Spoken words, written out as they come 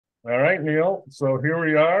All right, Neil. So here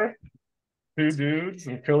we are, two dudes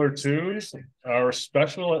and killer tunes, our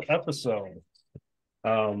special episode.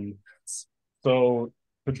 Um, so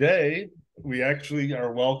today we actually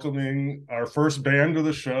are welcoming our first band to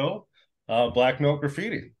the show, Black Note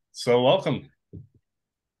Graffiti. So welcome.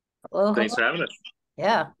 Hello, Thanks hello. for having us.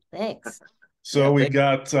 Yeah, thanks. So we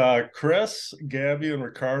got Kris, Gabby, and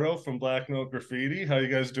Ricardo from Black Note Graffiti. How you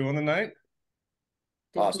guys doing tonight?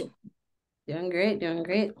 Awesome. Doing great, doing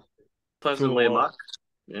great. Pleasantly Cool. enough.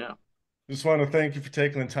 Yeah. Just want to thank you for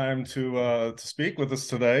taking the time to speak with us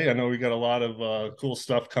today. I know we got a lot of cool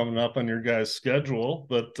stuff coming up on your guys' schedule,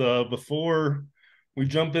 but before we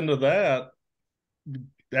jump into that,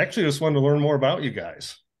 actually, just wanted to learn more about you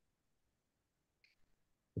guys.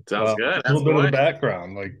 Sounds good. A little bit of the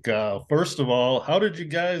background. Like, first of all, how did you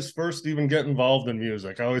guys first even get involved in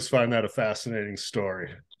music? I always find that a fascinating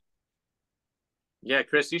story. Yeah,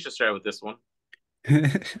 Kris, you should start with this one.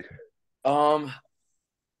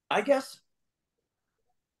 I guess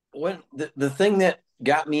when the thing that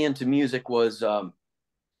got me into music was one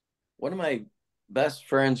of my best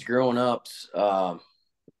friends growing up's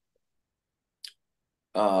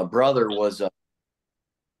brother was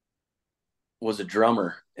a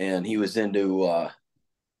drummer, and he was into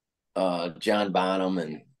John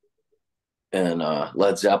Bonham and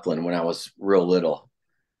Led Zeppelin when I was real little,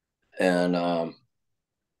 and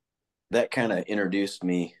that kind of introduced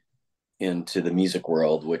me into the music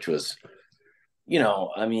world, which was,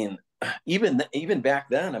 I mean, even back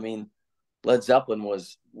then, I mean, Led Zeppelin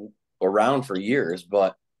was around for years,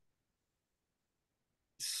 but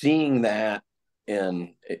seeing that and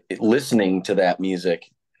listening to that music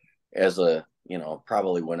as a,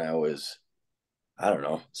 probably when I was, I don't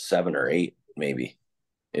know, 7 or 8, maybe,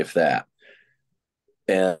 if that.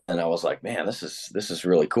 And I was like, man, this is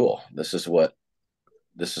really cool. This is what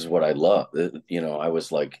I love. I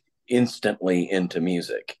was like instantly into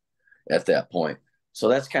music at that point. So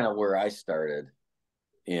that's kind of where I started.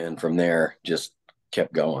 And from there, just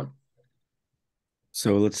kept going.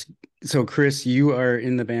 So Kris, you are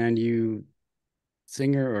in the band. You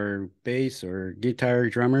singer or bass or guitar,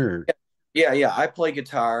 drummer? Or... Yeah. I play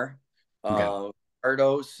guitar. Okay.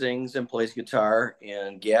 Ricardo sings and plays guitar,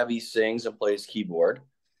 and Gabby sings and plays keyboard.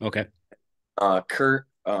 Okay. Kurt,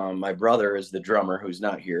 my brother, is the drummer who's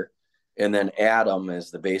not here, and then Adam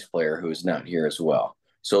is the bass player who's not here as well.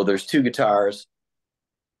 So there's 2 guitars,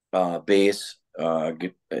 bass,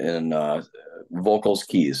 and vocals,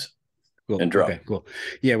 keys, Cool. and drum. Okay, cool.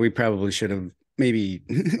 Yeah, we probably should have maybe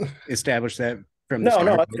established that from the start.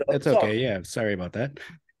 No, that's okay. Yeah, sorry about that.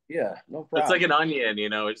 Yeah, no problem. It's like an onion,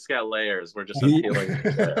 it just got layers. We're just peeling.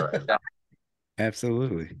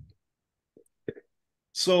 Absolutely.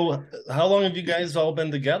 So, how long have you guys all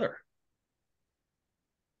been together?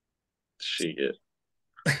 Shit.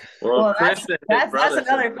 Well, that's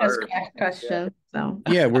another question. So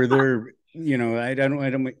yeah, were there, I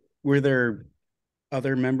don't, were there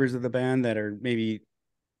other members of the band that are maybe,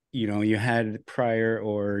 you had prior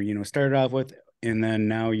or, started off with, and then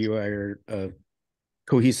now you are a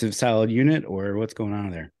cohesive, solid unit, or what's going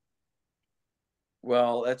on there?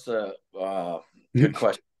 Well, that's a good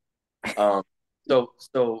question.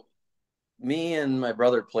 So me and my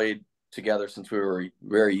brother played together since we were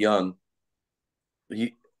very young.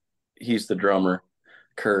 He's the drummer,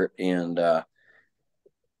 Kurt, and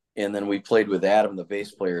then we played with Adam, the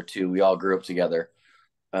bass player, too. We all grew up together,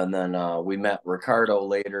 and then we met Ricardo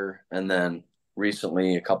later, and then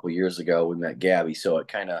recently, a couple years ago, we met Gabby. So it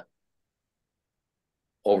kind of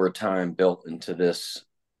over time built into this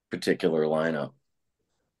particular lineup.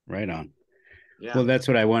 Right on. Yeah. Well, that's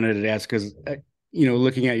what I wanted to ask, because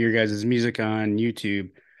looking at your guys' music on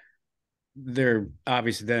YouTube, there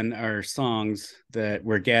obviously then are songs that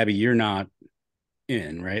where Gabby, you're not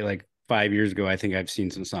in, right? Like 5 years ago, I think I've seen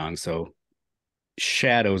some songs. So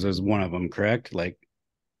Shadows is one of them, correct? Like,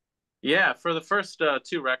 yeah, for the first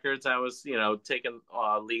 2 records, I was, taking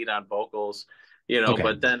lead on vocals, okay.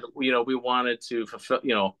 But then, we wanted to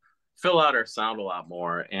fill out our sound a lot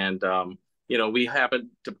more. And, we happened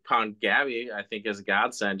to upon Gabby, I think, as a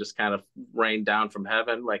godsend, just kind of rained down from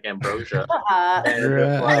heaven like ambrosia. And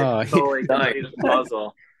just like totally completed the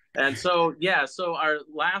puzzle. And so, yeah, so our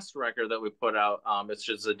last record that we put out, it's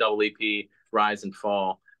just a double EP, Rise and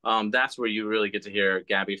Fall. That's where you really get to hear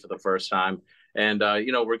Gabby for the first time. And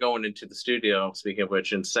we're going into the studio, speaking of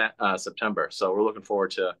which, in September. So we're looking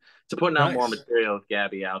forward to putting out more material with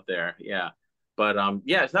Gabby out there. Yeah. But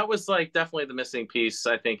yeah, that was like definitely the missing piece,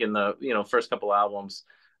 I think, in the first couple albums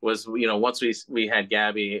was once we had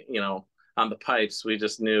Gabby on the pipes, we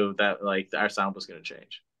just knew that like our sound was going to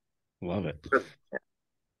change. Love it.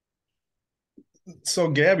 So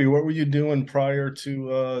Gabby, what were you doing prior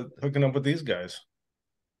to hooking up with these guys?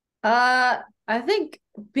 I think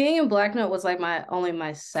being in Black Note was like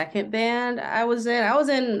my second band I was in. I was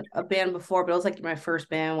in a band before, but it was like my first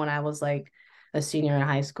band when I was like a senior in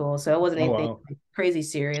high school. So it wasn't Oh anything wow. crazy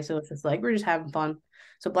serious. It was just like we're just having fun.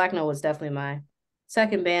 So Black Note was definitely my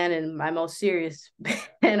second band and my most serious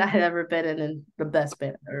band I'd ever been in and the best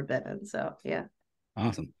band I've ever been in. So yeah.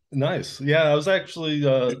 Awesome. Nice. Yeah, I was actually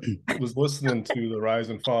was listening to the Rise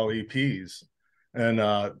and Fall EPs, and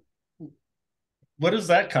what is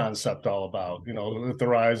that concept all about? You know, with the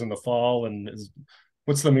rise and the fall, and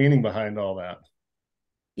what's the meaning behind all that?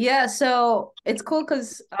 Yeah, so it's cool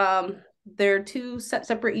because they're two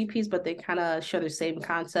separate EPs, but they kind of share the same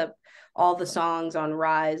concept. All the songs on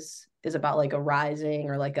Rise is about like a rising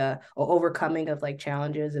or like a overcoming of like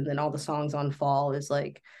challenges, and then all the songs on Fall is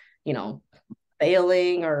like, you know,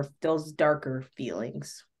 failing or those darker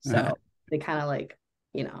feelings. So they kind of like,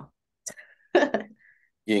 you know,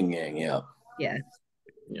 Yin yang, yeah. yeah.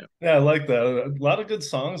 Yeah, I like that. A lot of good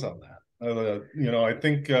songs on that. You know, I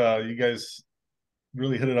think you guys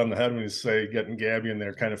really hit it on the head when you say getting Gabby in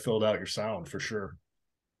there kind of filled out your sound for sure.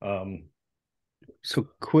 So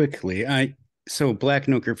quickly, so Black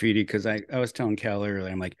Note Graffiti, because I was telling Cal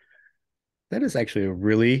earlier, I'm like, that is actually a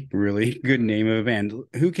really, really good name of a band.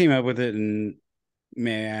 Who came up with it? And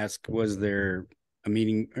may I ask, was there a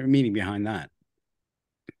meaning behind that?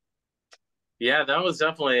 Yeah, that was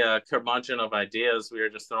definitely a curmudgeon of ideas. We were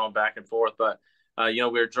just throwing back and forth, but you know,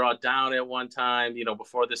 we were drawn down at one time. You know,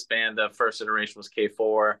 before this band, the first iteration was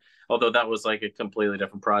K4, although that was like a completely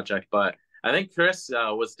different project. But I think Kris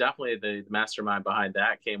was definitely the mastermind behind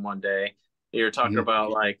that. Came one day, you were talking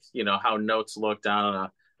about like you know how notes look down on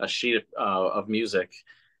a sheet of music,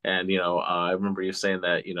 and you know I remember you saying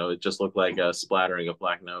that you know it just looked like a splattering of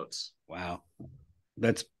black notes. Wow.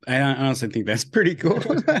 I honestly think that's pretty cool.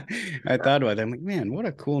 I thought about that. I'm like, man, what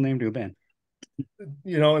a cool name to a band.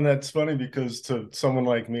 You know, and that's funny because to someone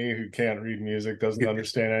like me who can't read music, doesn't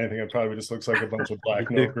understand anything, it probably just looks like a bunch of Black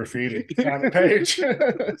Note graffiti on a page.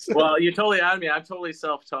 Well, you totally had me. I'm totally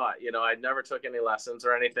self-taught. You know, I never took any lessons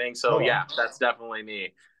or anything. So yeah, that's definitely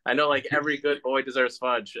me. I know like every good boy deserves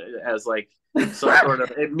fudge as like some sort of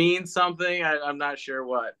it means something. I'm not sure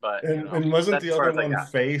what, but you know, and wasn't that's the as far other as I one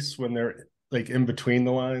got. face when they're like in between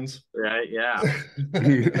the lines? Right? Yeah.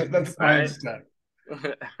 That's my Right? mistake.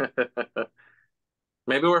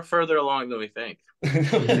 Maybe we're further along than we think.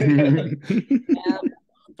 Yeah.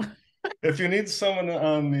 If you need someone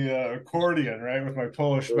on the accordion, right, with my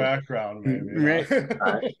Polish background, maybe. You know?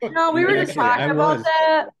 Right. No, we were just Actually, talking about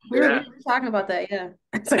that. We were Yeah. just talking about that, yeah.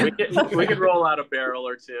 We could roll out a barrel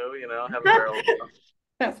or two, you know, have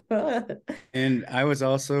a barrel. And I was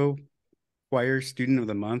also choir student of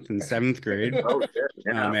the month in 7th grade. Oh shit.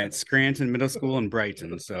 Yeah. At Scranton Middle School in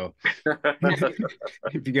Brighton. So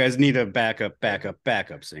if you guys need a backup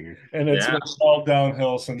singer. And it's all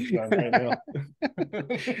downhill since then. Right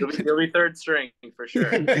You'll be third string for sure.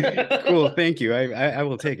 Cool. Thank you. I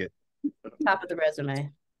will take it. Top of the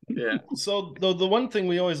resume. Yeah. So the one thing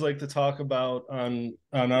we always like to talk about on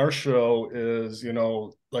our show is, you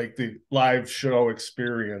know, like the live show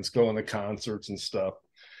experience, going to concerts and stuff.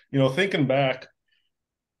 You know, thinking back,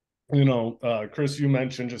 you know, Kris, you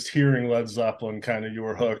mentioned just hearing Led Zeppelin, kind of you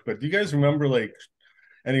were hooked. But do you guys remember like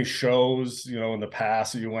any shows, you know, in the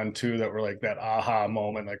past that you went to that were like that aha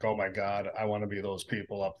moment, like, oh my God, I want to be those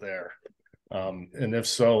people up there? And if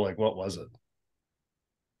so, like what was it?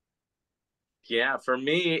 Yeah, for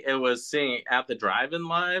me, it was seeing at the drive-in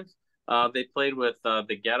live. They played with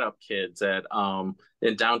the Get Up Kids at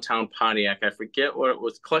in downtown Pontiac. I forget what it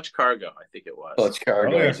was. Clutch Cargo, I think it was. Clutch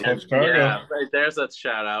Cargo. Oh, yeah, Clutch Cargo. Yeah, there's a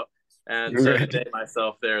shout out. And so to date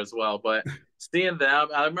myself there as well. But seeing them,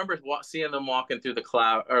 I remember seeing them walking through the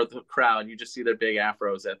crowd. You just see their big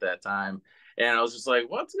afros at that time. And I was just like,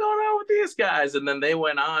 what's going on with these guys? And then they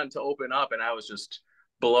went on to open up, and I was just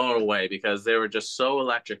blown away because they were just so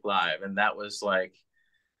electric live. And that was like,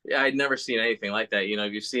 yeah, I'd never seen anything like that. You know,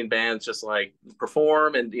 you've seen bands just like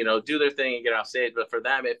perform and, you know, do their thing and get off stage. But for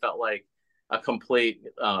them, it felt like a complete,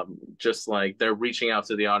 just like they're reaching out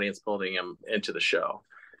to the audience, pulling them into the show.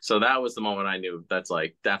 So that was the moment I knew that's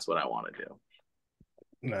what I want to do.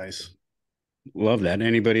 Nice. Love that.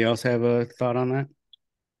 Anybody else have a thought on that?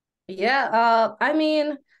 Yeah. I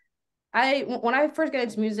mean, when I first got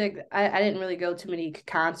into music, I didn't really go to many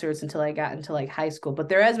concerts until I got into like high school, but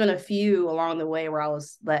there has been a few along the way where I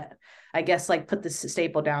was I guess like put this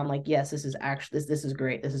staple down, like, yes, this is actually, this is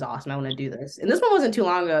great. This is awesome. I want to do this. And this one wasn't too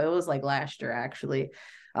long ago. It was like last year, actually.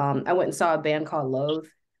 I went and saw a band called Loathe.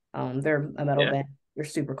 They're a metal band. You're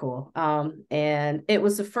super cool. And it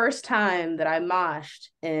was the first time that I moshed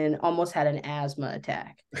and almost had an asthma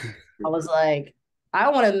attack. I was like, I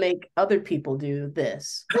want to make other people do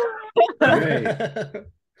this. Right.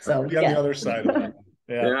 So Be on the other side of that.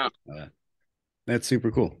 Yeah. That's super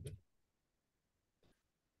cool.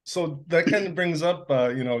 So that kind of brings up,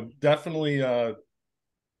 definitely, I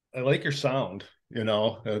like your sound.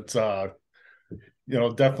 It's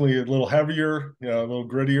definitely a little heavier, a little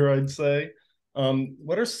grittier, I'd say.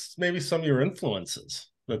 What are maybe some of your influences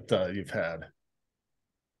that you've had?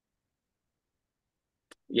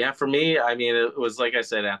 Yeah, for me, I mean, it was like I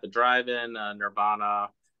said, at the drive-in, Nirvana,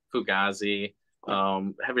 Fugazi,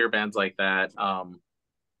 heavier bands like that.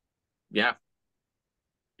 Yeah,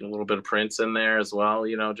 a little bit of Prince in there as well,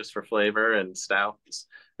 just for flavor and style,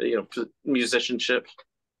 musicianship.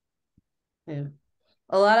 Yeah.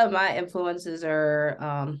 A lot of my influences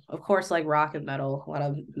are, of course, like rock and metal, a lot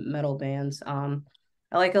of metal bands. I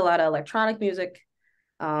like a lot of electronic music,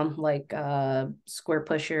 like Square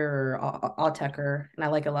Pusher or Autechre, and I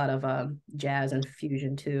like a lot of jazz and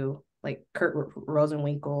fusion too, like Kurt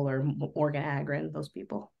Rosenwinkel or Morgan Agron, those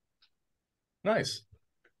people. Nice.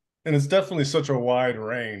 And it's definitely such a wide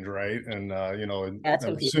range, right? And I'm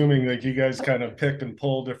assuming that you guys kind of picked and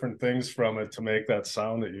pulled different things from it to make that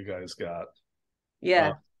sound that you guys got.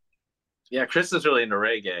 Yeah. Yeah, Kris is really into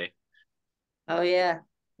reggae. Oh yeah.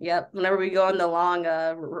 Yep. Whenever we go on the long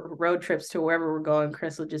road trips to wherever we're going,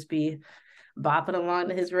 Kris will just be bopping along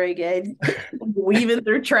to his reggae, weaving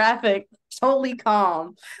through traffic, totally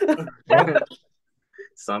calm.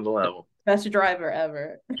 It's on the level. Best driver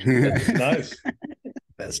ever. Nice.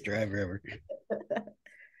 Best driver ever.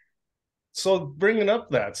 So bringing up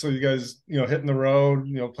that, so you guys, hitting the road,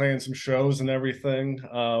 playing some shows and everything.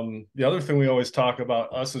 The other thing we always talk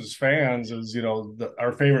about us as fans is,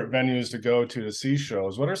 our favorite venues to go to see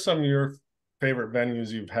shows. What are some of your favorite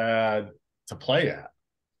venues you've had to play at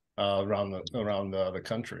around the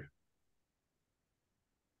country?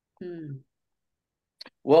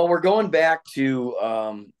 Well, we're going back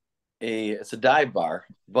to it's a dive bar,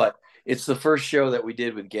 but it's the first show that we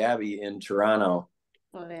did with Gabby in Toronto.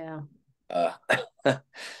 Oh yeah.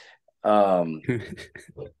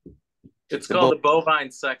 It's called the Bovine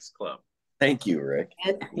Sex Club. Thank you, Rick.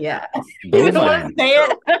 Yeah. Bovine. Well,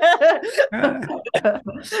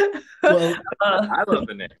 I love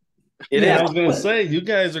the name. I was gonna say, you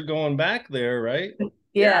guys are going back there, right?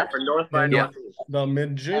 Yeah, for North by Northeast. About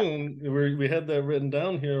mid-June, we had that written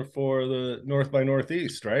down here for the North by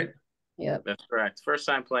Northeast, right? Yep. That's correct. First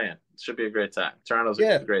time playing. It should be a great time. Toronto's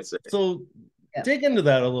a great city. So dig into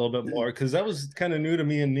that a little bit more, because that was kind of new to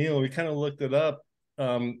me and Neil. We kind of looked it up.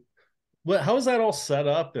 How is that all set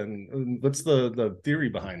up, and what's the theory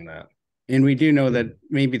behind that? And we do know that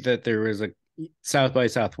maybe that there is a South by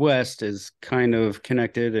Southwest is kind of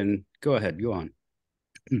connected. And go on.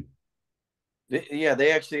 Yeah,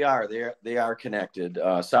 they actually are. They are connected.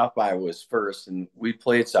 South by was first, and we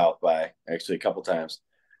played South by actually a couple times.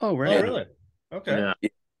 Oh, right. Oh, really? Okay. Yeah.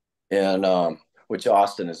 And which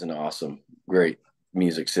Austin is an awesome, great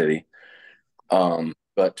music city.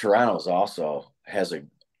 But Toronto's also has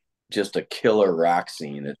just a killer rock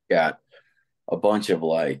scene. It's got a bunch of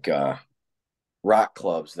like rock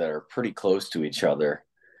clubs that are pretty close to each other.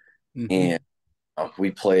 And we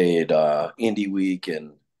played Indie Week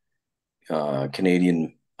and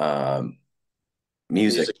Canadian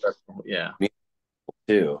music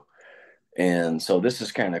too. And so this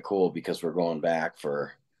is kind of cool because we're going back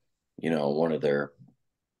for one of their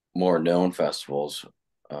more known festivals,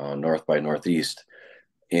 North by Northeast,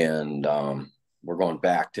 and we're going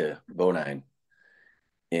back to Bonine.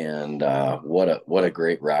 And what a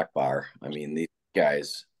great rock bar. I mean, these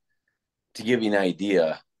guys, to give you an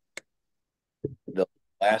idea, the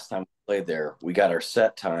last time we played there, we got our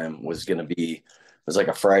set time was like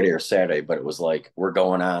a Friday or Saturday, but it was like we're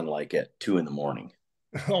going on like at 2 a.m.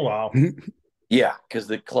 Oh wow. Yeah, because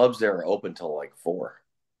the clubs there are open till like 4.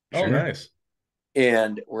 Oh, nice.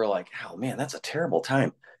 And we're like, oh man, that's a terrible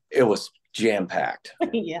time. It was jam packed.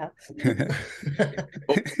 Yeah.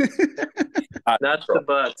 Nuts to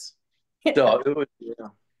butts. So it was,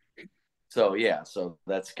 so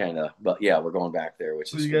that's kind of, but yeah, we're going back there.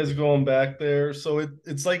 So you guys are going back there. So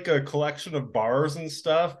it's like a collection of bars and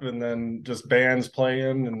stuff, and then just bands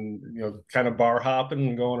playing and kind of bar hopping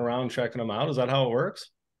and going around checking them out. Is that how it works?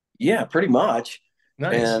 Yeah, pretty much.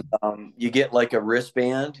 Nice. And you get like a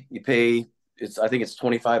wristband. You pay I think it's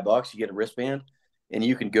 $25. You get a wristband, and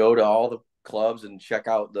you can go to all the clubs and check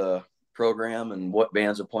out the program and what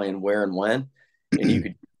bands are playing where and when. And you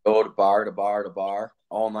could go to bar to bar to bar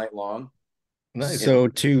all night long. Nice. So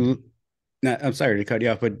to I'm sorry to cut you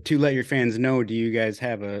off, but to let your fans know, do you guys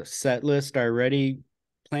have a set list already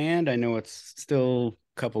planned? I know it's still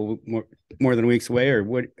a couple more than weeks away, or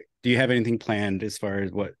what? Do you have anything planned as far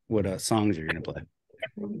as what songs you're going to play?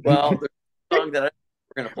 Well, the song that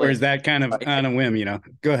we're going to play, or is that kind of on a whim?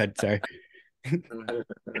 Go ahead. Sorry.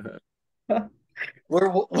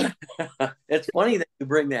 It's funny that you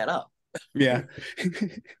bring that up. Yeah.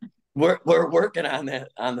 We're working on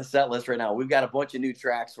that on the set list right now. We've got a bunch of new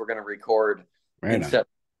tracks we're going to record so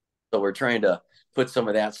we're trying to put some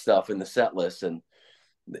of that stuff in the set list. And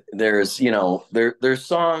there's there's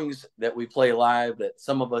songs that we play live that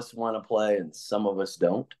some of us want to play and some of us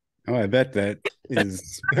don't. Oh, I bet that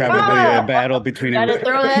is probably a battle between. Gotta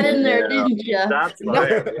throw that in there, didn't you? That's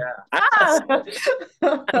right.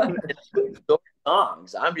 Yeah.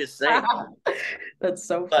 Songs. I'm just saying. That's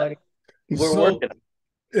so funny. We're working.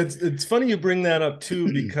 It's funny you bring that up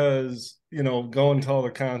too, because going to all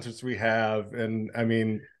the concerts we have, and I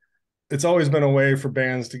mean, it's always been a way for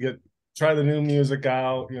bands to try the new music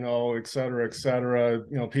out, et cetera, et cetera.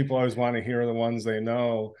 People always want to hear the ones they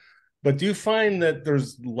know. But do you find that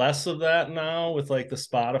there's less of that now with like the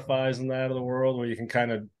Spotifys and that of the world, where you can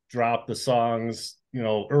kind of drop the songs,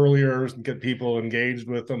 earlier and get people engaged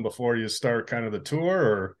with them before you start kind of the tour?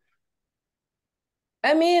 Or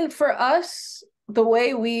I mean, for us, the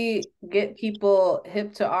way we get people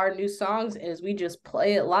hip to our new songs is we just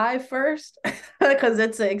play it live first, because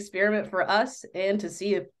it's an experiment for us and to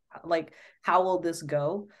see if how will this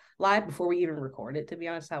go live before we even record it. To be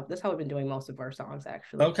honest, that's how we've been doing most of our songs,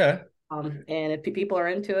 actually. Okay. And if people are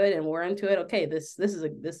into it and we're into it, okay, this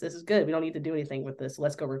is good. We don't need to do anything with this.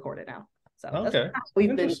 Let's go record it now. So okay,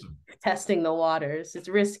 we've been testing the waters. It's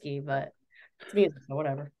risky, but it's music, so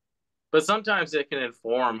whatever. But sometimes it can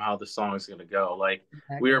inform how the song is going to go. Like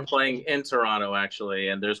we were playing in Toronto, actually,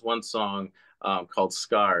 and there's one song called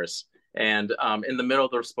Scars. And in the middle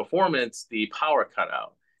of this performance, the power cut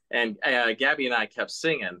out. And Gabby and I kept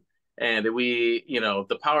singing. And we,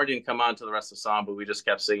 the power didn't come on to the rest of the song, but we just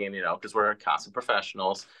kept singing, because we're constant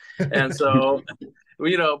professionals. And so,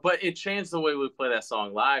 but it changed the way we play that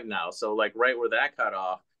song live now. So like right where that cut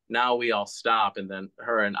off, now we all stop, and then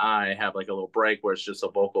her and I have like a little break where it's just a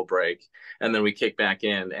vocal break, and then we kick back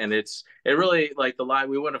in. And it really, like the live,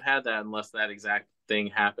 we wouldn't have had that unless that exact thing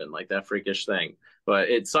happened, like that freakish thing. But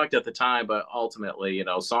it sucked at the time, but ultimately,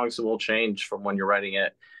 songs will change from when you're writing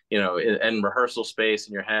it, in rehearsal space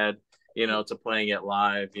in your head, to playing it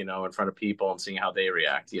live, in front of people and seeing how they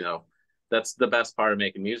react. That's the best part of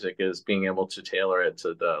making music, is being able to tailor it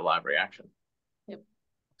to the live reaction.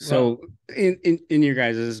 So in your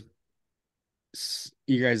guys'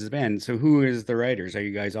 band, so who is the writers? Are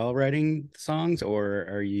you guys all writing songs,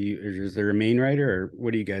 or is there a main writer, or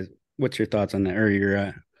what's your thoughts on that?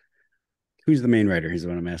 Or who's the main writer is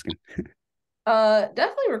what I'm asking.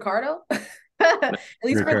 Definitely Ricardo. At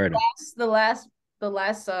least Ricardo. for the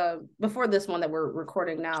last before this one that we're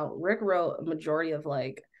recording now, Rick wrote a majority of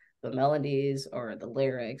like the melodies or the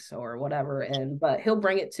lyrics or whatever, but he'll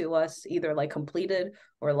bring it to us either like completed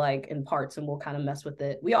or like in parts, and we'll kind of mess with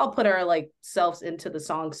it. We all put our like selves into the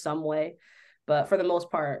song some way, but for the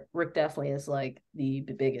most part, Rick definitely is like the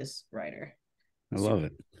biggest writer. I love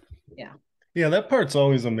it. Yeah, that part's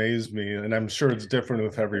always amazed me, and I'm sure it's different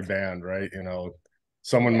with every band, right?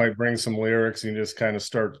 Someone might bring some lyrics and you just kind of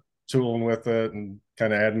start tooling with it and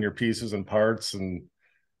kind of adding your pieces and parts. And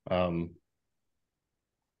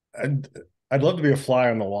I'd love to be a fly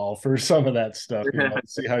on the wall for some of that stuff,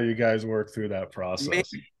 see how you guys work through that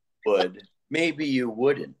process. Maybe you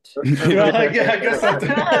wouldn't. I guess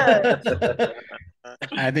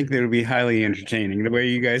I think that would be highly entertaining the way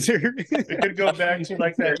you guys are. It could go back to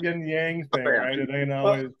like that yin yang thing, right? It ain't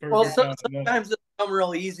always sometimes it'll come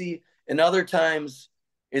real easy, and other times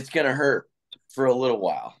it's gonna hurt for a little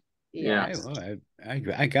while. Yeah.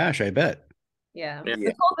 Gosh, I bet. Yeah. The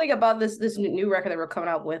cool thing about this new record that we're coming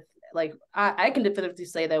out with, like I can definitively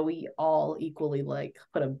say that we all equally like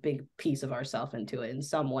put a big piece of ourselves into it in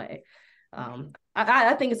some way.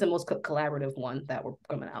 I think it's the most collaborative one that we're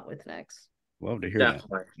coming out with next. Love to hear that.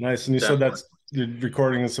 Nice. And you said you're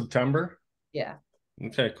recording in September? Yeah.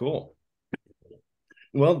 Okay, cool.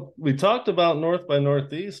 Well, we talked about North by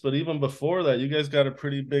Northeast, but even before that, you guys got a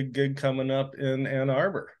pretty big gig coming up in Ann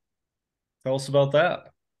Arbor. Tell us about that.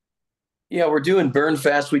 Yeah, we're doing Burn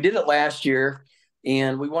Fest. We did it last year,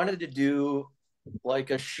 and we wanted to do like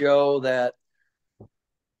a show that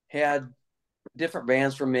had different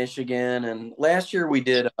bands from Michigan. And last year we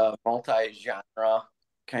did a multi-genre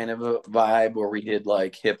kind of a vibe where we did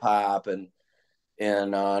like hip hop and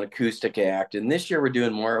an acoustic act. And this year we're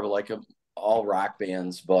doing more of like all rock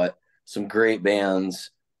bands, but some great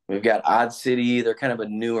bands We've got Odd City. They're kind of a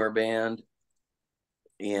newer band.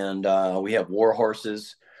 And we have War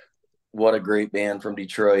Horses. What a great band from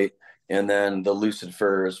Detroit. And then the Lucid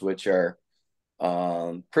Furs, which are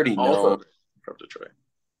pretty Also known. from Detroit.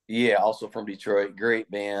 Yeah, also from Detroit.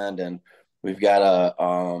 Great band. And we've got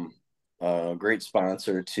a great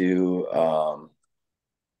sponsor to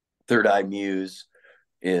Third Eye Muse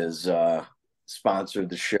is sponsored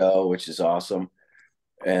the show, which is awesome.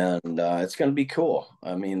 And it's going to be cool.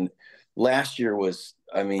 I mean, last year was,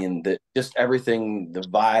 just everything, the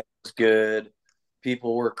vibe was good.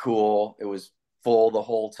 People were cool. It was full the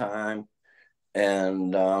whole time.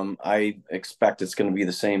 And I expect it's going to be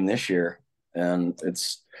the same this year. And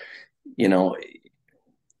it's,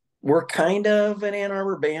 we're kind of an Ann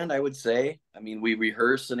Arbor band, I would say. I mean, we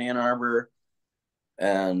rehearse in Ann Arbor.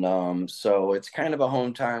 And so it's kind of a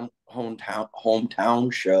hometown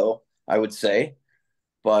show, I would say.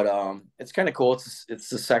 But it's kind of cool. It's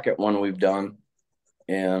the second one we've done,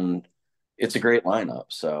 and it's a great lineup,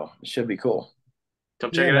 so it should be cool.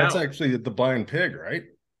 Come check it out. That's actually at the Blind Pig, right?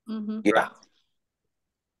 Mm-hmm. Yeah.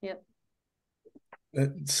 Yep.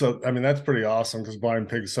 So that's pretty awesome because Blind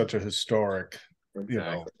Pig is such a historic,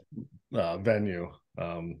 venue.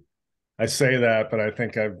 I say that, but I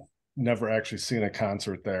think I've never actually seen a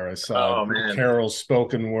concert there. I saw Carol's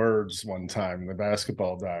Spoken Words one time, the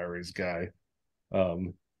Basketball Diaries guy. I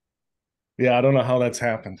don't know how that's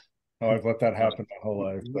happened. I've let that happen my whole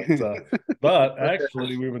life. But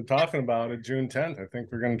actually, we've been talking about it June 10th. I think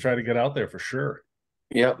we're going to try to get out there for sure.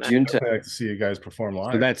 Yep, June 10th. I'd like to see you guys perform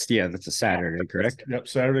live. So that's a Saturday, correct? Yep,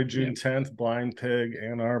 Saturday, June 10th, Blind Pig,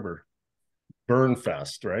 Ann Arbor. Burn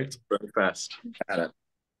Fest, right? Burn Fest. Got it.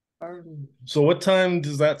 So what time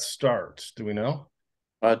does that start? Do we know?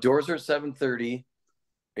 Doors are 7:30,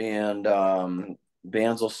 and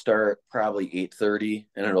bands will start probably 8:30,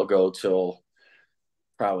 and it'll go till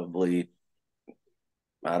probably,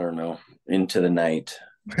 I don't know, into the night.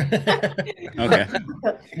 Okay.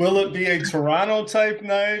 Will it be a Toronto type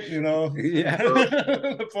night? Yeah.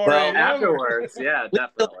 Well, afterwards, yeah,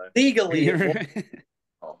 definitely. Legally,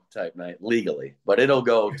 type night, legally, but it'll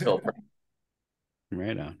go till.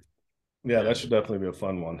 Right on. Yeah, that should definitely be a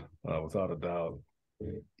fun one, without a doubt.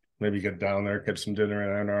 Maybe get down there, catch some dinner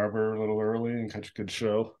in Ann Arbor a little early, and catch a good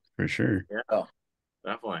show for sure. Yeah,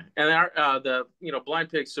 definitely. And the Blind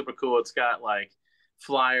Pig's super cool. It's got like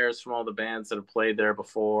flyers from all the bands that have played there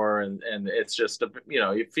before, and it's just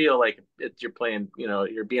you feel like you're playing,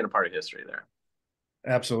 you're being a part of history there.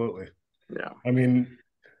 Absolutely. Yeah.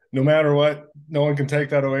 No matter what, no one can take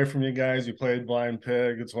that away from you guys. You played Blind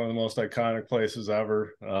Pig. It's one of the most iconic places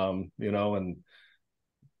ever. And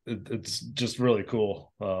it's just really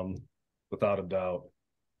cool, without a doubt.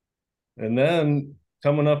 And then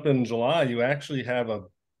coming up in July, you actually have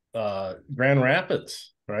a Grand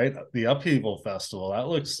Rapids, right? The Upheaval Festival. That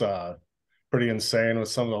looks pretty insane with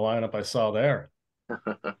some of the lineup I saw there.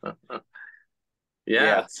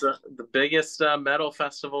 Yeah, it's the biggest metal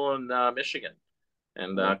festival in Michigan.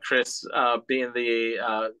 And Kris, being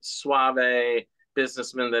the suave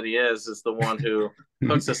businessman that he is the one who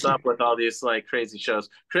hooks us up with all these like crazy shows.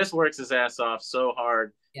 Kris works his ass off so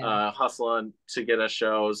hard, hustling to get us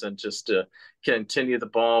shows and just to continue the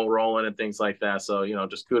ball rolling and things like that. So,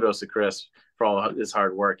 just kudos to Kris for all his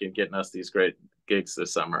hard work in getting us these great gigs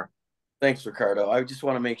this summer. Thanks, Ricardo. I just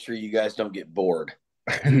want to make sure you guys don't get bored.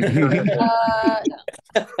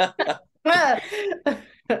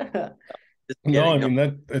 No,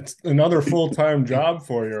 it's another full-time job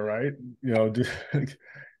for you, right?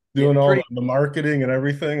 Doing all the marketing and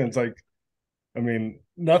everything. It's like,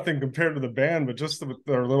 nothing compared to the band, but just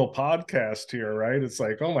our little podcast here, right? It's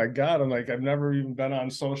like, oh my God, I've never even been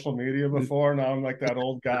on social media before. Now I'm like that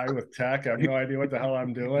old guy with tech. I have no idea what the hell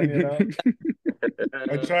I'm doing,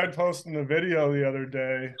 I tried posting a video the other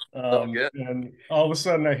day, and all of a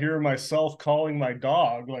sudden I hear myself calling my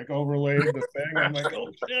dog, like overlaid the thing. I'm like, oh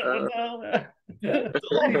shit, what the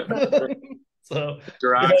hell? So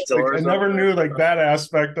I never knew like that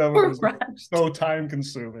aspect of it was so time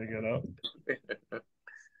consuming,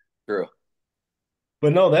 True.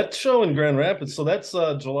 But no, that show in Grand Rapids. So that's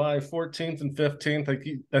July 14th and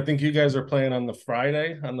 15th. I think you guys are playing on the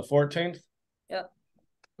Friday, on the 14th. Yep.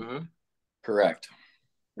 Mm-hmm. Correct.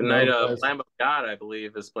 The night of Lamb of God, I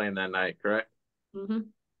believe, is playing that night, correct? Mm-hmm.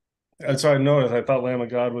 That's what I noticed. I thought Lamb of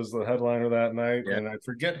God was the headliner that night, and I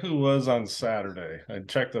forget who was on Saturday. I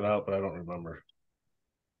checked it out, but I don't remember.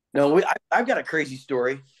 No, I've got a crazy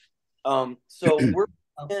story. So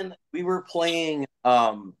we were playing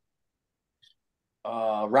Rock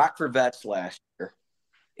for Vets last year,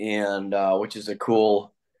 and which is a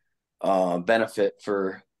cool benefit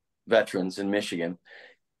for veterans in Michigan.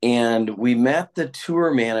 And we met the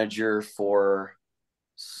tour manager for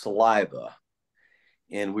Saliva,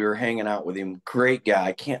 and we were hanging out with him. Great guy.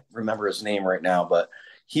 I can't remember his name right now, but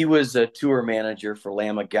he was a tour manager for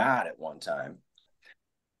Lamb of God at one time.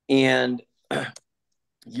 And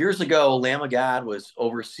years ago, Lamb of God was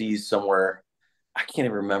overseas somewhere. I can't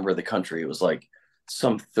even remember the country. It was like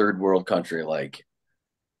some third world country, like,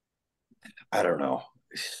 I don't know,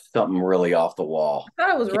 something really off the wall. I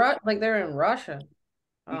thought it was like they're in Russia.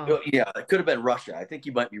 Oh. Yeah, it could have been Russia. I think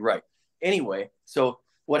you might be right. Anyway, so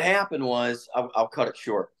what happened was, I'll cut it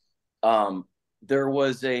short. There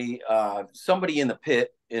was a somebody in the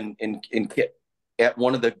pit in Kit at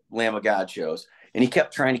one of the Lamb of God shows, and he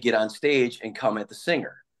kept trying to get on stage and come at the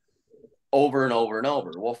singer over and over and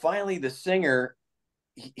over. Well, finally, the singer,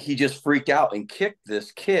 he just freaked out and kicked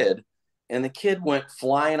this kid, and the kid went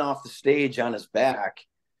flying off the stage on his back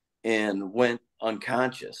and went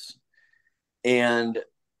unconscious. And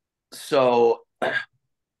so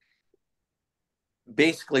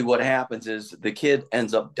basically what happens is the kid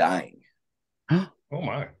ends up dying. Oh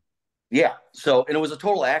my. Yeah. So, and it was a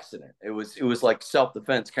total accident. It was like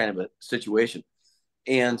self-defense kind of a situation.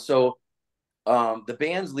 And so the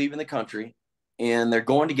band's leaving the country, and they're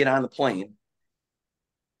going to get on the plane,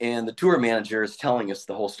 and the tour manager is telling us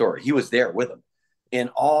the whole story. He was there with them, and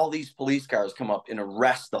all these police cars come up and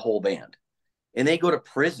arrest the whole band, and they go to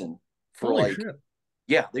prison for Holy shit.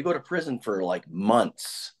 Yeah, they go to prison for like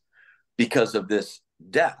months because of this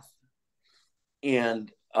death.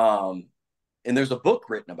 And there's a book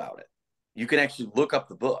written about it. You can actually look up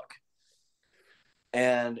the book.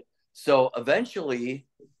 And so eventually,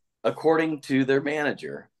 according to their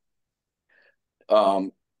manager,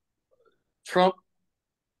 Trump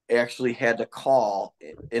actually had to call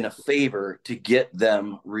in a favor to get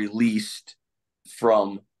them released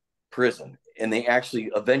from prison. And they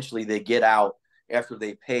actually eventually they get out after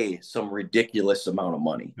they pay some ridiculous amount of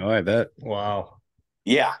money. Oh, I bet. Wow.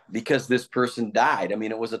 Yeah, because this person died. I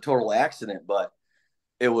mean, it was a total accident, but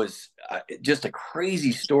it was just a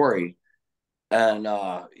crazy story. And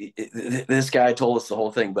this guy told us the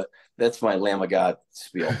whole thing, but that's my Lamb of God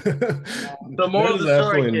spiel. The moral of the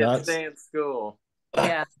story, kids, stay in school.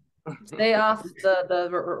 Yeah. Stay off the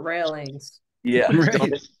railings. Yeah.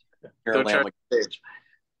 Right. Don't try to stage.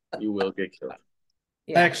 You will get killed.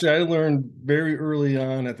 Yeah. Actually, I learned very early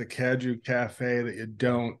on at the Caju Cafe that you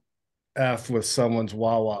don't F with someone's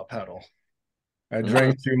wah-wah pedal. I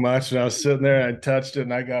drank too much, and I was sitting there, and I touched it,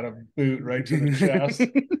 and I got a boot right to the chest.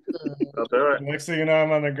 Don't do it. Next thing you know,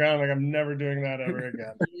 I'm on the ground, like, I'm never doing that ever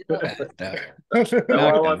again. No,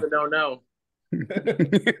 I want to no.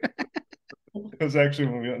 It was actually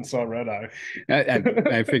when we went and saw Red Eye.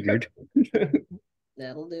 I figured.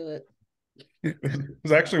 That'll do it. It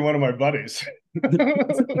was actually one of my buddies. Never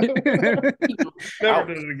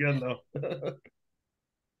did it again, though.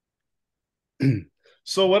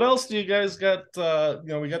 So what else do you guys got?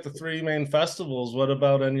 We got the 3 main festivals. What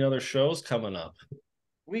about any other shows coming up?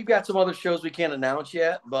 We've got some other shows we can't announce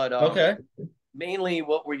yet, but okay. Mainly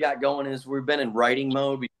what we got going is we've been in writing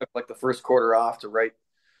mode. We took like the first quarter off to write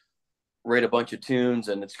a bunch of tunes,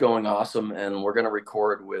 and it's going awesome. And we're going to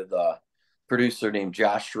record with a producer named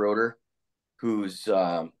Josh Schroeder, who's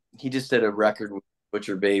he just did a record with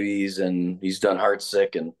Butcher Babies, and he's done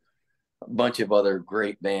Heartsick and a bunch of other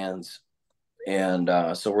great bands. And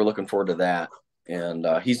so we're looking forward to that. And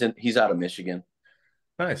he's out of Michigan.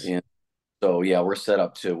 Nice. And so yeah, we're set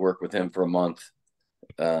up to work with him for a month,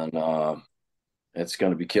 and it's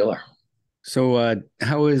going to be killer. So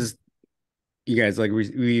how is you guys, like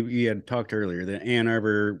we had talked earlier, the Ann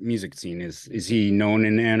Arbor music scene, is he known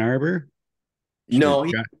in Ann Arbor? No,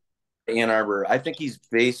 he's Ann Arbor. I think he's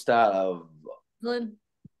based out of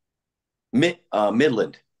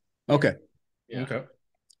Midland. Okay. Yeah. Okay.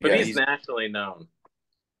 But he's nationally known.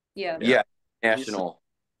 Yeah. Yeah, national.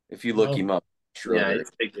 If you look him up, yeah, he's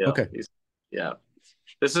a big deal. Okay.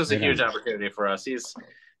 This is a huge opportunity for us.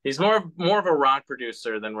 He's more of a rock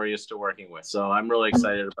producer than we're used to working with. So I'm really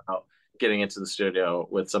excited about getting into the studio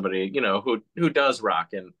with somebody, who does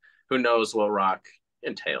rock and who knows what rock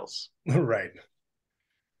entails. Right.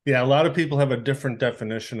 Yeah, a lot of people have a different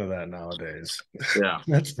definition of that nowadays. Yeah.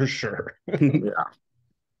 That's for sure.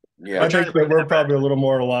 Yeah, I think that we're probably a little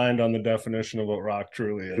more aligned on the definition of what rock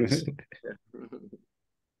truly is.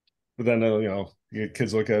 But then, your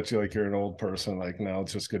kids look at you like you're an old person. Like, no,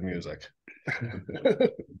 it's just good music.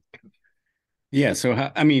 Yeah. So,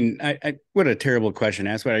 I what a terrible question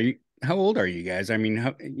to ask. But how old are you guys? I mean,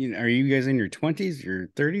 are you guys in your 20s, your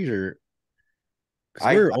 30s, or?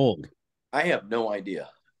 We're old. I have no idea.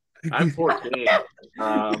 I'm 14.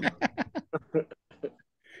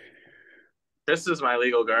 This is my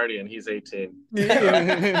legal guardian. He's 18.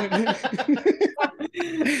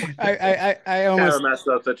 I almost kind of a messed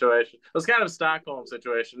up situation. It was kind of a Stockholm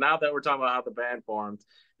situation. Now that we're talking about how the band formed,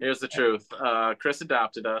 here's the truth. Kris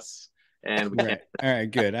adopted us, and we right. can't. All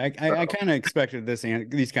right, good. I kind of expected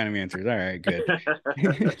these kind of answers. All right, good.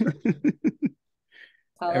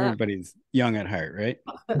 Everybody's young at heart, right?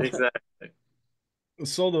 Exactly.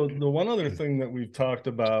 So the one other thing that we've talked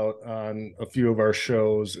about on a few of our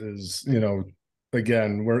shows is,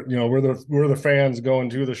 again, we're the fans going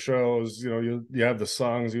to the shows. You have the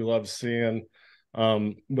songs you love seeing,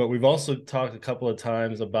 but we've also talked a couple of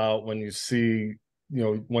times about when you see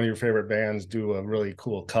one of your favorite bands do a really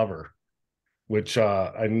cool cover, which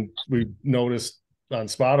we noticed on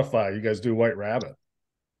Spotify. You guys do White Rabbit.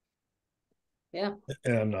 Yeah.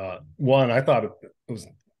 And one, I thought it was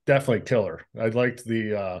definitely killer. I liked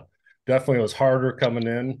definitely it was harder coming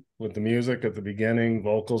in with the music at the beginning.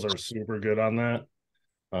 Vocals are super good on that.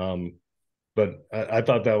 But I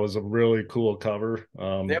thought that was a really cool cover.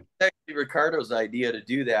 That was actually Ricardo's idea to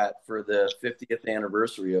do that for the 50th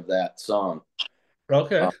anniversary of that song.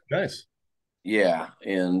 Okay, nice. Yeah,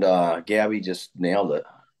 and Gabby just nailed it.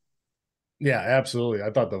 Yeah, absolutely. I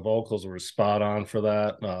thought the vocals were spot on for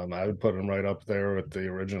that. I would put them right up there with the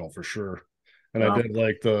original for sure. And I did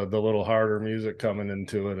like the little harder music coming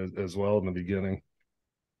into it as well in the beginning.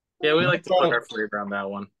 Yeah, we like to put our flavor on that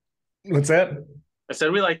one. What's that? I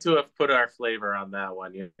said we like to have put our flavor on that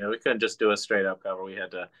one. We couldn't just do a straight up cover. We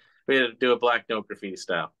had to do a Black Note Graffiti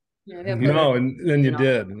style. Yeah, no, and then you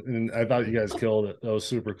did, and I thought you guys killed it. That was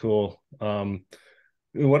super cool.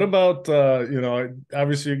 What about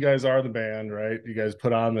obviously you guys are the band, right? You guys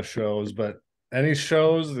put on the shows, but any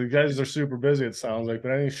shows, you guys are super busy, it sounds like,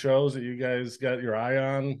 but any shows that you guys got your eye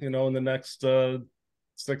on, in the next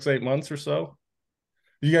 6-8 months or so?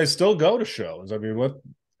 You guys still go to shows? I mean, what?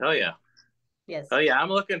 Oh yeah. Yes. Oh yeah, I'm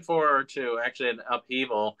looking forward to actually an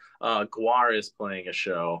upheaval. Guar is playing a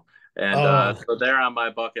show, and so they're on my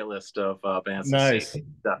bucket list of bands. Nice.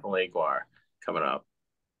 Definitely Guar coming up.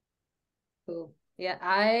 Cool. Yeah,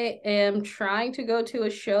 I am trying to go to a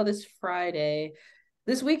show this Friday.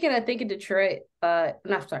 This weekend, I think in Detroit,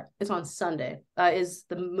 it's on Sunday, is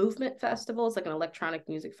the Movement Festival. It's like an electronic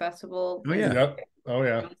music festival. Oh, yeah. Yep. Oh,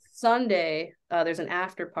 yeah. On Sunday, there's an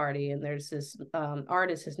after party, and there's this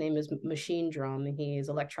artist. His name is Machine Drum, and he's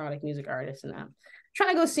electronic music artist. And I'm trying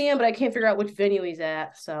to go see him, but I can't figure out which venue he's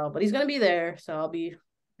at. So, but he's going to be there. So I'm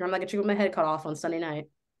not going to get my head cut off on Sunday night.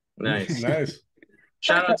 Nice. Nice.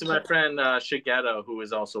 Shout out to my friend Shigeto, who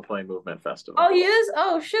is also playing Movement Festival. Oh, he is?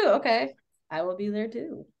 Oh, shoot. Okay. I will be there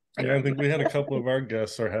too. Yeah, I think we had a couple of our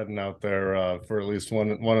guests are heading out there for at least one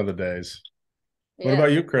of the days. Yeah. What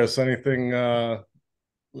about you, Kris? Anything on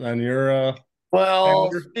your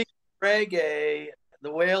well, speaking of reggae,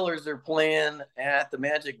 the Whalers are playing at the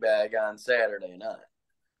Magic Bag on Saturday night.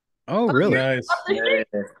 Oh, really? Nice.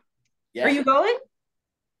 Yeah. Are you going?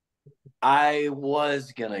 I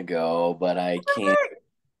was gonna go, but I can't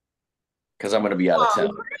because I'm gonna be out of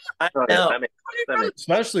town. I know.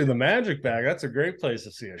 Especially the Magic Bag. That's a great place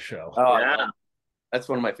to see a show. Oh yeah, that's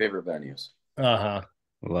one of my favorite venues.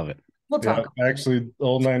 Love it. We'll talk. Yeah, actually,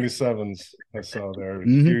 old 97s I saw there a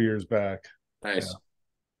few years back. Nice.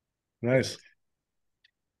 Yeah. Nice.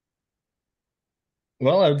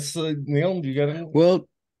 Well, it's Neil, do you got any? Well,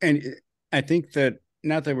 and I think that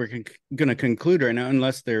not that we're going to conclude right now,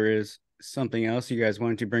 unless there is something else you guys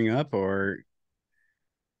wanted to bring up, or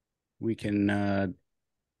we can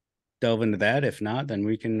delve into that. If not, then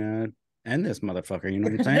we can end this motherfucker. You know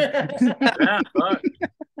what I'm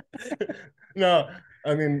saying? No,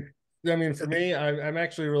 I mean, for me, I'm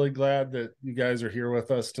actually really glad that you guys are here with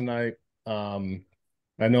us tonight.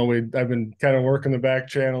 I know I've been kind of working the back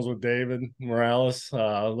channels with David Morales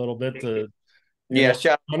a little bit to,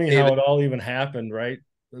 funny how it all even happened, right?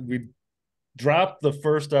 We dropped the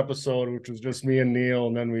first episode, which was just me and Neil,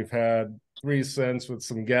 and then we've had 3 cents with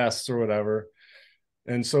some guests or whatever.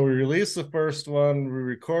 And so we released the first one, we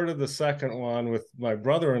recorded the second one with my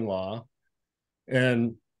brother-in-law,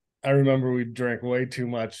 and I remember we drank way too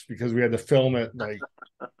much because we had to film it,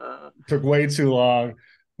 took way too long.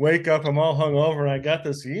 Wake up, I'm all hungover, and I got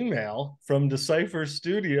this email from Decipher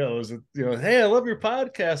Studios. Hey, I love your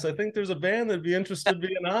podcast. I think there's a band that'd be interested in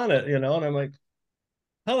being on it, and I'm like,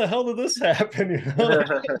 how the hell did this happen?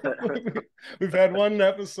 We've had one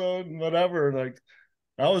episode and whatever. And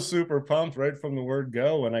I was super pumped right from the word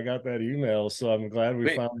go when I got that email. So I'm glad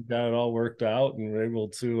we finally got it all worked out and were able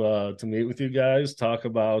to meet with you guys, talk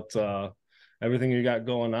about everything you got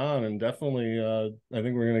going on, and definitely I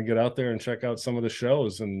think we're going to get out there and check out some of the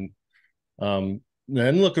shows. And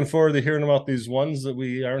then looking forward to hearing about these ones that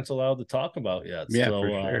we aren't allowed to talk about yet. Yeah, so, for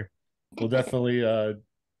sure. We'll definitely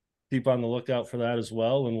keep on the lookout for that as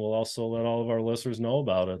well, and we'll also let all of our listeners know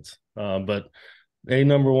about it. But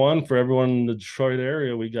number one, for everyone in the Detroit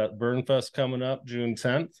area, we got Burnfest coming up June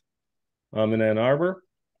 10th in Ann Arbor.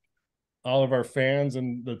 All of our fans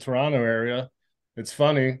in the Toronto area, it's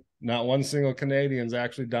funny, not one single Canadian's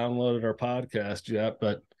actually downloaded our podcast yet,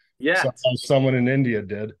 but someone in India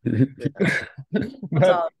did.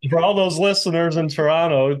 For all those listeners in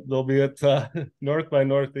Toronto, they'll be at North by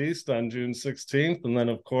Northeast on June 16th. And then,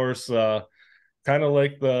 of course, kind of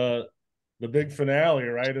like the big finale,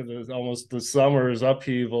 right? Almost the summer's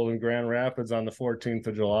upheaval in Grand Rapids on the 14th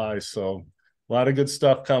of July. So a lot of good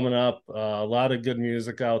stuff coming up. A lot of good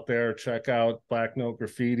music out there. Check out Black Note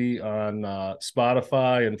Graffiti on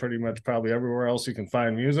Spotify and pretty much probably everywhere else you can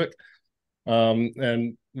find music.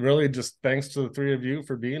 And really just thanks to the three of you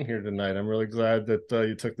for being here tonight. I'm really glad that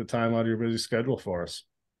you took the time out of your busy schedule for us.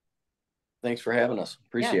 Thanks for having us.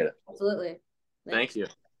 Appreciate it. Absolutely. Thank you.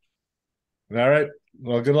 All right.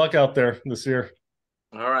 Well, good luck out there this year.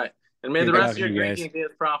 All right. And may the rest of your drinking be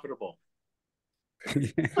as profitable.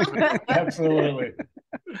 Absolutely.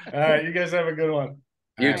 All right. You guys have a good one.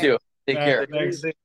 You too. Take care. Thanks.